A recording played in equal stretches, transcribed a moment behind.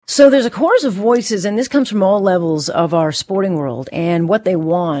So there's a chorus of voices, and this comes from all levels of our sporting world. And what they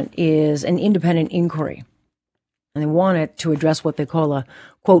want is an independent inquiry. And they want it to address what they call a,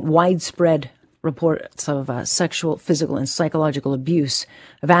 quote, widespread reports of sexual, physical, and psychological abuse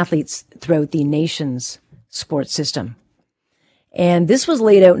of athletes throughout the nation's sports system. And this was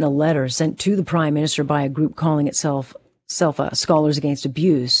laid out in a letter sent to the Prime Minister by a group calling itself Scholars Against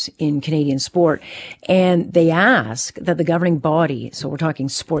Abuse in Canadian Sport. And they ask that the governing body, so we're talking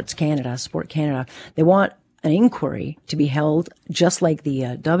Sport Canada, they want an inquiry to be held just like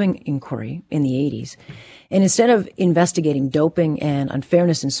the dubbing inquiry in the 80s. And instead of investigating doping and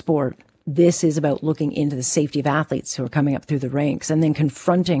unfairness in sport, this is about looking into the safety of athletes who are coming up through the ranks and then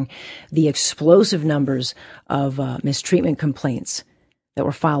confronting the explosive numbers of mistreatment complaints that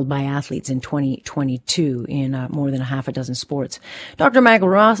were filed by athletes in 2022 in more than a half a dozen sports. Dr. Mac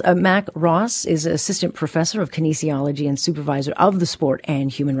Ross is assistant professor of kinesiology and supervisor of the Sport and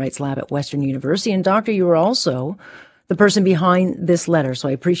Human Rights Lab at Western University. And Doctor, you are also the person behind this letter, so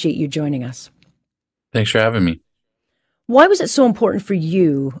I appreciate you joining us. Thanks for having me. Why was it so important for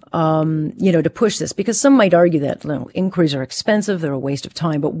you, to push this? Because some might argue that inquiries are expensive, they're a waste of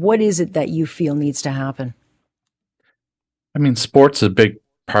time, but what is it that you feel needs to happen? I mean, sports is a big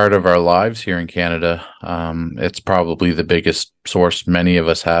part of our lives here in Canada. It's probably the biggest source many of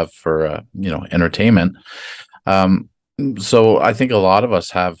us have for, entertainment. So I think a lot of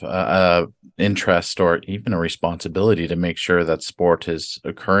us have a interest or even a responsibility to make sure that sport is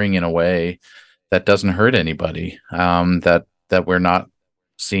occurring in a way that doesn't hurt anybody, that we're not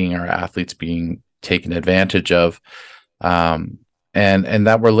seeing our athletes being taken advantage of, and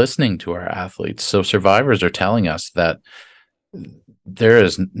that we're listening to our athletes. So survivors are telling us that there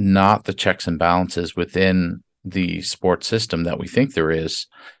is not the checks and balances within the sports system that we think there is,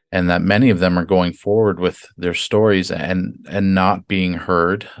 and that many of them are going forward with their stories and not being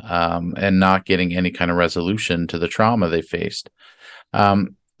heard, and not getting any kind of resolution to the trauma they faced.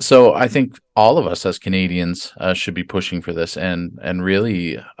 So I think all of us as Canadians should be pushing for this, and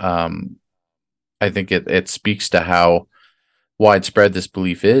really, I think it speaks to how widespread this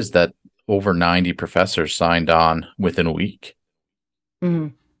belief is that over 90 professors signed on within a week. Mm-hmm.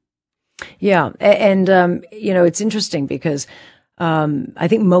 Yeah. And, it's interesting because I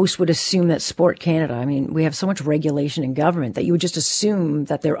think most would assume that Sport Canada, I mean, we have so much regulation in government that you would just assume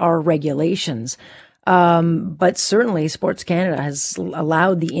that there are regulations. But certainly Sports Canada has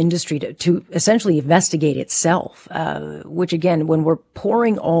allowed the industry to essentially investigate itself, which again, when we're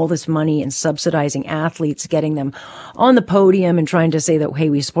pouring all this money and subsidizing athletes, getting them on the podium and trying to say that, hey,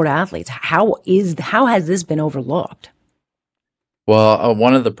 we support athletes, how has this been overlooked? Well,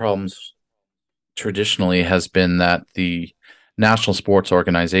 one of the problems traditionally has been that the national sports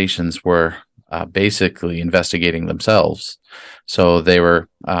organizations were basically investigating themselves. So they were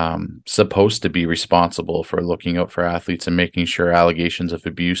supposed to be responsible for looking out for athletes and making sure allegations of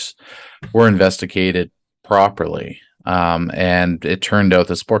abuse were investigated properly. And it turned out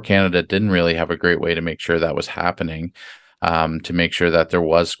that Sport Canada didn't really have a great way to make sure that was happening, to make sure that there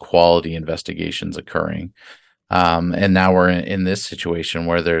was quality investigations occurring. And now we're in this situation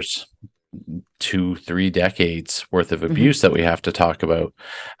where there's 2-3 decades worth of abuse that we have to talk about,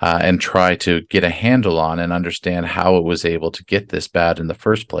 and try to get a handle on and understand how it was able to get this bad in the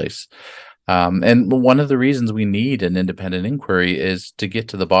first place. And one of the reasons we need an independent inquiry is to get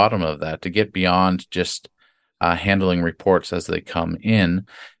to the bottom of that, to get beyond just handling reports as they come in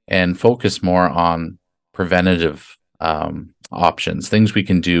and focus more on preventative options, things we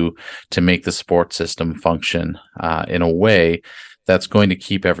can do to make the sports system function in a way that's going to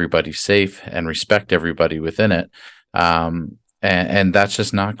keep everybody safe and respect everybody within it. And that's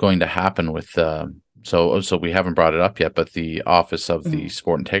just not going to happen with, so we haven't brought it up yet, but the Office of the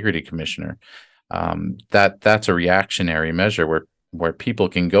Sport Integrity Commissioner, that's a reactionary measure where people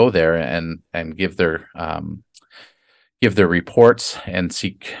can go there and give their reports and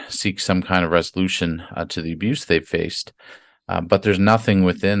seek some kind of resolution to the abuse they've faced. But there's nothing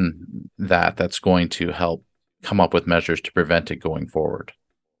within that that's going to help come up with measures to prevent it going forward.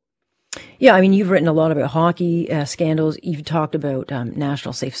 Yeah, I mean, you've written a lot about hockey scandals. You've talked about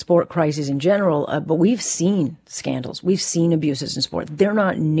national safe sport crises in general, but we've seen scandals. We've seen abuses in sport. They're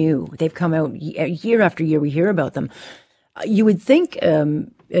not new. They've come out year after year. We hear about them. You would think,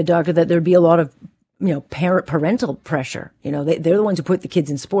 Doctor, that there'd be a lot of parental pressure. They're the ones who put the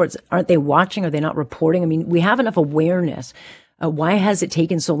kids in sports. Aren't they watching? Are they not reporting? I mean, we have enough awareness. Why has it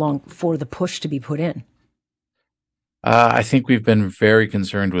taken so long for the push to be put in? I think we've been very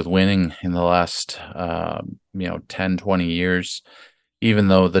concerned with winning in the last, 10, 20 years, even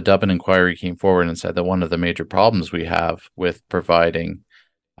though the Dublin inquiry came forward and said that one of the major problems we have with providing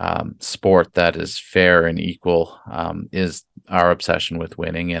sport that is fair and equal is our obsession with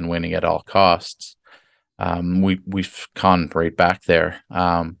winning and winning at all costs. We've gone right back there.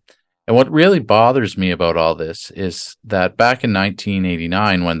 And what really bothers me about all this is that back in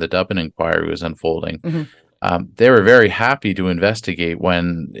 1989, when the Dubin inquiry was unfolding, they were very happy to investigate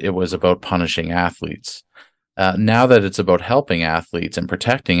when it was about punishing athletes. Now that it's about helping athletes and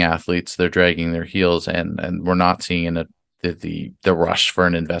protecting athletes, they're dragging their heels, and we're not seeing the rush for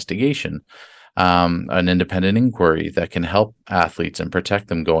an investigation, an independent inquiry that can help athletes and protect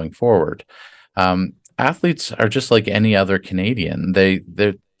them going forward. Athletes are just like any other Canadian. They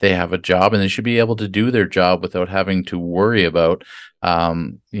have a job, and they should be able to do their job without having to worry about,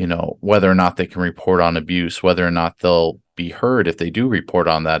 whether or not they can report on abuse, whether or not they'll be heard if they do report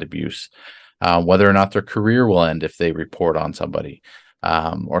on that abuse, whether or not their career will end if they report on somebody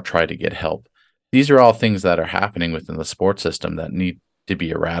or try to get help. These are all things that are happening within the sports system that need to be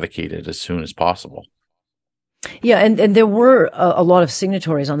eradicated as soon as possible. Yeah, and there were a lot of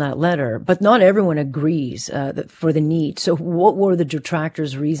signatories on that letter, but not everyone agrees for the need. So what were the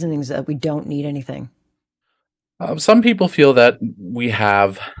detractors' reasonings that we don't need anything? Some people feel that we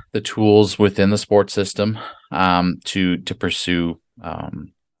have the tools within the sports system to pursue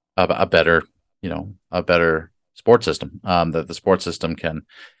a better sports system. That the sports system can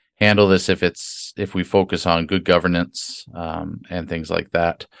handle this if we focus on good governance and things like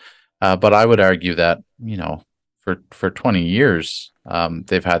that. But I would argue that for 20 years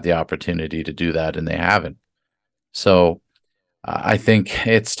they've had the opportunity to do that and they haven't. So I think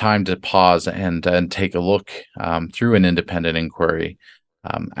it's time to pause and take a look through an independent inquiry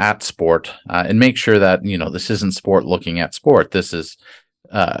at sport and make sure that this isn't sport looking at sport. This is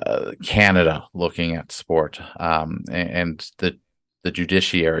Canada looking at sport and the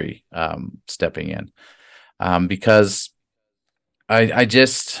judiciary stepping in because I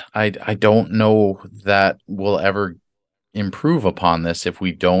don't know that we'll ever improve upon this if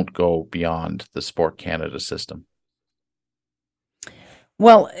we don't go beyond the Sport Canada system.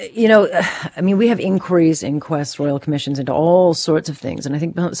 Well, we have inquiries, inquests, royal commissions into all sorts of things. And I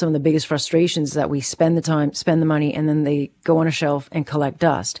think some of the biggest frustrations is that we spend the time, spend the money, and then they go on a shelf and collect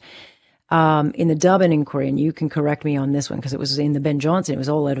dust. In the Dubin inquiry, and you can correct me on this one because it was in the Ben Johnson, it was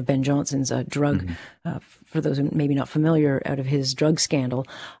all out of Ben Johnson's drug, for those who may be not familiar, out of his drug scandal.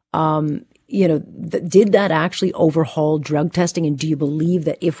 Did that actually overhaul drug testing? And do you believe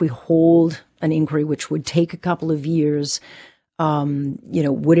that if we hold an inquiry, which would take a couple of years,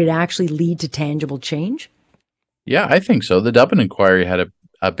 would it actually lead to tangible change? Yeah, I think so. The Dubin inquiry had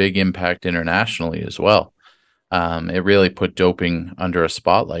a big impact internationally as well. It really put doping under a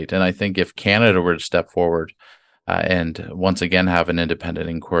spotlight. And I think if Canada were to step forward and once again have an independent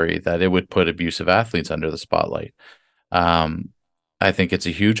inquiry, that it would put abusive athletes under the spotlight. I think it's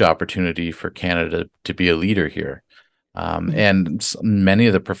a huge opportunity for Canada to be a leader here. And many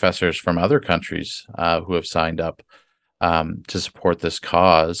of the professors from other countries who have signed up to support this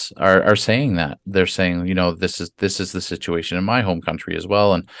cause are saying that. They're saying, this is the situation in my home country as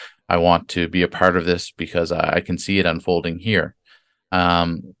well. And I want to be a part of this because I can see it unfolding here.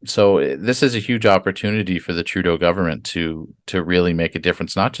 So this is a huge opportunity for the Trudeau government to really make a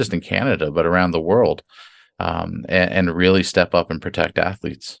difference, not just in Canada, but around the world, and really step up and protect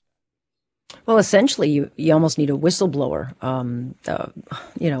athletes. Well, essentially, you almost need a whistleblower,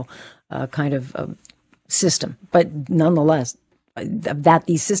 kind of system. But nonetheless, that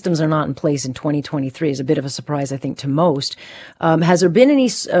these systems are not in place in 2023 is a bit of a surprise, I think, to most. Has there been any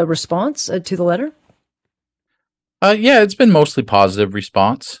response to the letter? Yeah, it's been mostly positive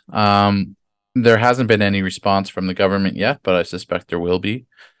response. There hasn't been any response from the government yet, but I suspect there will be.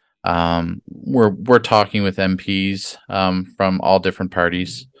 We're talking with MPs from all different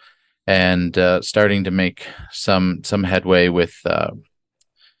parties and starting to make some headway with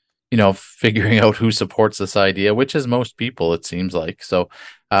figuring out who supports this idea, which is most people, it seems like. So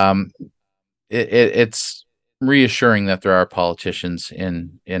it's reassuring that there are politicians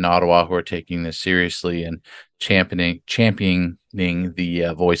in Ottawa who are taking this seriously and championing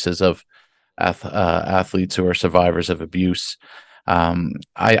the voices of athletes who are survivors of abuse.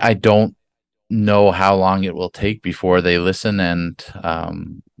 I don't know how long it will take before they listen and,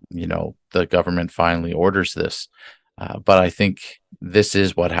 the government finally orders this. But I think this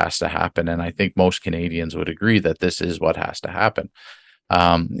is what has to happen. And I think most Canadians would agree that this is what has to happen.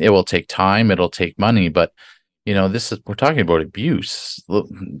 It will take time. It'll take money. But, we're talking about abuse.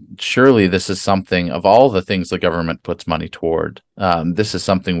 Surely this is something, of all the things the government puts money toward, this is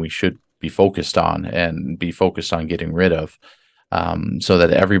something we should be focused on and be focused on getting rid of. so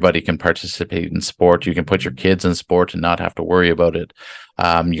that everybody can participate in sport. You can put your kids in sport and not have to worry about it.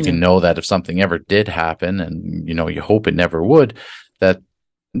 You can know that if something ever did happen, and you hope it never would, that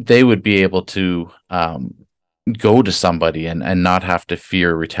they would be able to go to somebody and not have to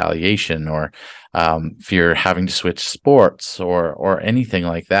fear retaliation or fear having to switch sports or anything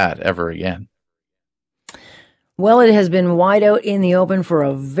like that ever again. Well, it has been wide out in the open for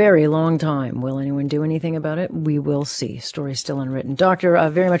a very long time. Will anyone do anything about it? We will see. Story still unwritten. Doctor, I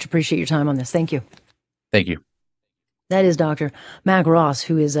very much appreciate your time on this. Thank you. Thank you. That is Dr. Mac Ross,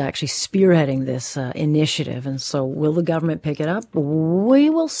 who is actually spearheading this initiative. And so will the government pick it up?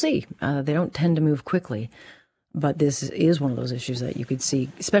 We will see. They don't tend to move quickly. But this is one of those issues that you could see,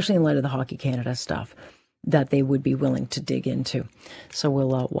 especially in light of the Hockey Canada stuff, that they would be willing to dig into. So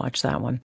we'll watch that one.